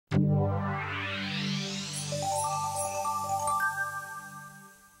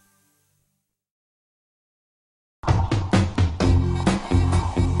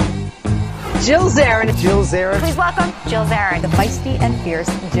Jill Zarin. Jill Zarin. Please welcome Jill Zarin. The feisty and fierce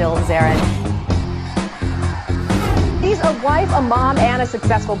Jill Zarin. She's a wife, a mom, and a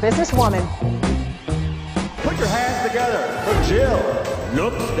successful businesswoman. Put your hands together for Jill.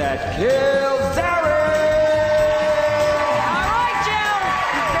 Looks that kill Zarin. All right, Jill.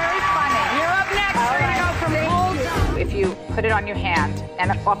 Very funny. You're up next. We're gonna go from cold. If you put it on your hand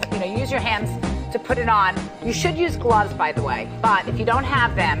and use your hands to put it on. You should use gloves, by the way. But if you don't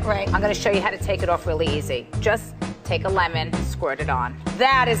have them, I'm going to show you how to take it off really easy. Just take a lemon, squirt it on.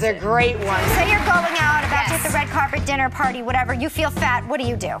 That is a great one. Say you're going out, about to hit the red carpet, dinner party, whatever. You feel fat. What do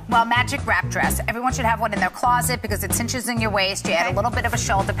you do? Well, magic wrap dress. Everyone should have one in their closet because it cinches in your waist. You add a little bit of a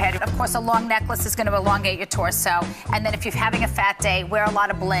shoulder pad. Of course, a long necklace is going to elongate your torso. And then if you're having a fat day, wear a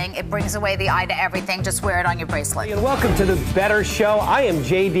lot of bling. It brings away the eye to everything. Just wear it on your bracelet. And welcome to The Better Show. I am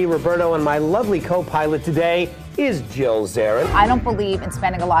J.D. Roberto, and my lovely co-pilot today is Jill Zarin. I don't believe in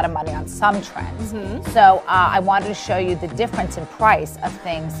spending a lot of money on some trends. So I wanted to show you the difference in price of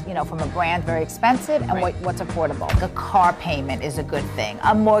things, from a brand very expensive and what's affordable. A car payment is a good thing.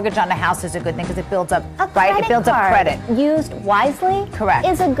 A mortgage on a house is a good thing because it builds up, It builds up credit. Used wisely, correct,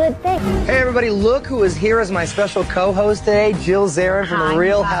 is a good thing. Hey everybody, look who is here as my special co-host today, Jill Zarin from The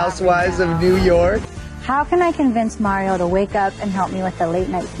Real Housewives of New York. How can I convince Mario to wake up and help me with the late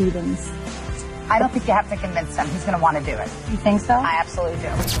night feedings? I don't think you have to convince him. He's going to want to do it. You think so? I absolutely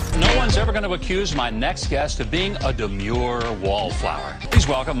do. No one's ever going to accuse my next guest of being a demure wallflower. Please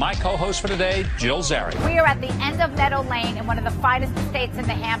welcome my co-host for today, Jill Zarin. We are at the end of Meadow Lane in one of the finest estates in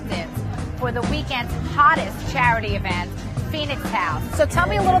the Hamptons for the weekend's hottest charity event, Phoenix House. So tell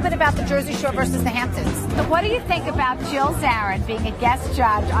me a little bit about the Jersey Shore versus the Hamptons. So what do you think about Jill Zarin being a guest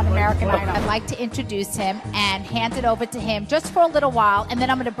judge on American Idol? I'd like to introduce him and hand it over to him just for a little while, and then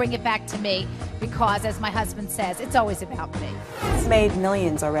I'm going to bring it back to me because, as my husband says, it's always about me. It's made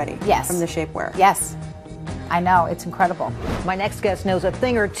millions already from the shapewear. Yes. I know, it's incredible. My next guest knows a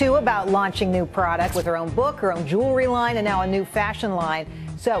thing or two about launching new product with her own book, her own jewelry line, and now a new fashion line.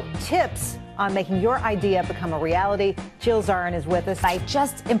 So tips on making your idea become a reality. Jill Zarin is with us. I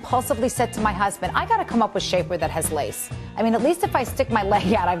just impulsively said to my husband, I got to come up with shapewear that has lace. I mean, at least if I stick my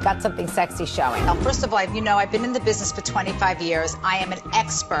leg out, I've got something sexy showing. Well, first of all, I've been in the business for 25 years. I am an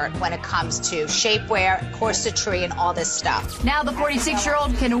expert when it comes to shapewear, corsetry, and all this stuff. Now the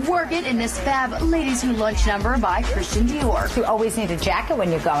 46-year-old can work it in this fab Ladies Who Lunch number by Christian Dior. You always need a jacket when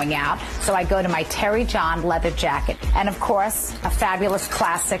you're going out, so I go to my Terry John leather jacket. And of course, a fabulous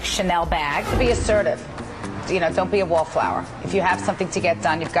classic Chanel bag. To be assertive. Don't be a wallflower. If you have something to get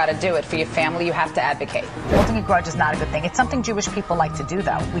done, you've got to do it. For your family, you have to advocate. Holding a grudge is not a good thing. It's something Jewish people like to do,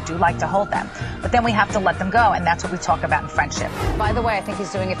 though. We do like to hold them. But then we have to let them go, and that's what we talk about in friendship. By the way, I think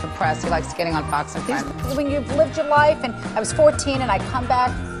he's doing it for press. He likes getting on Fox and Friends. When you've lived your life, and I was 14, and I come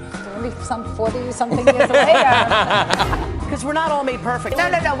back 40-something years later. Because we're not all made perfect.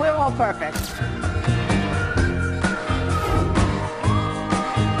 No, we're all perfect.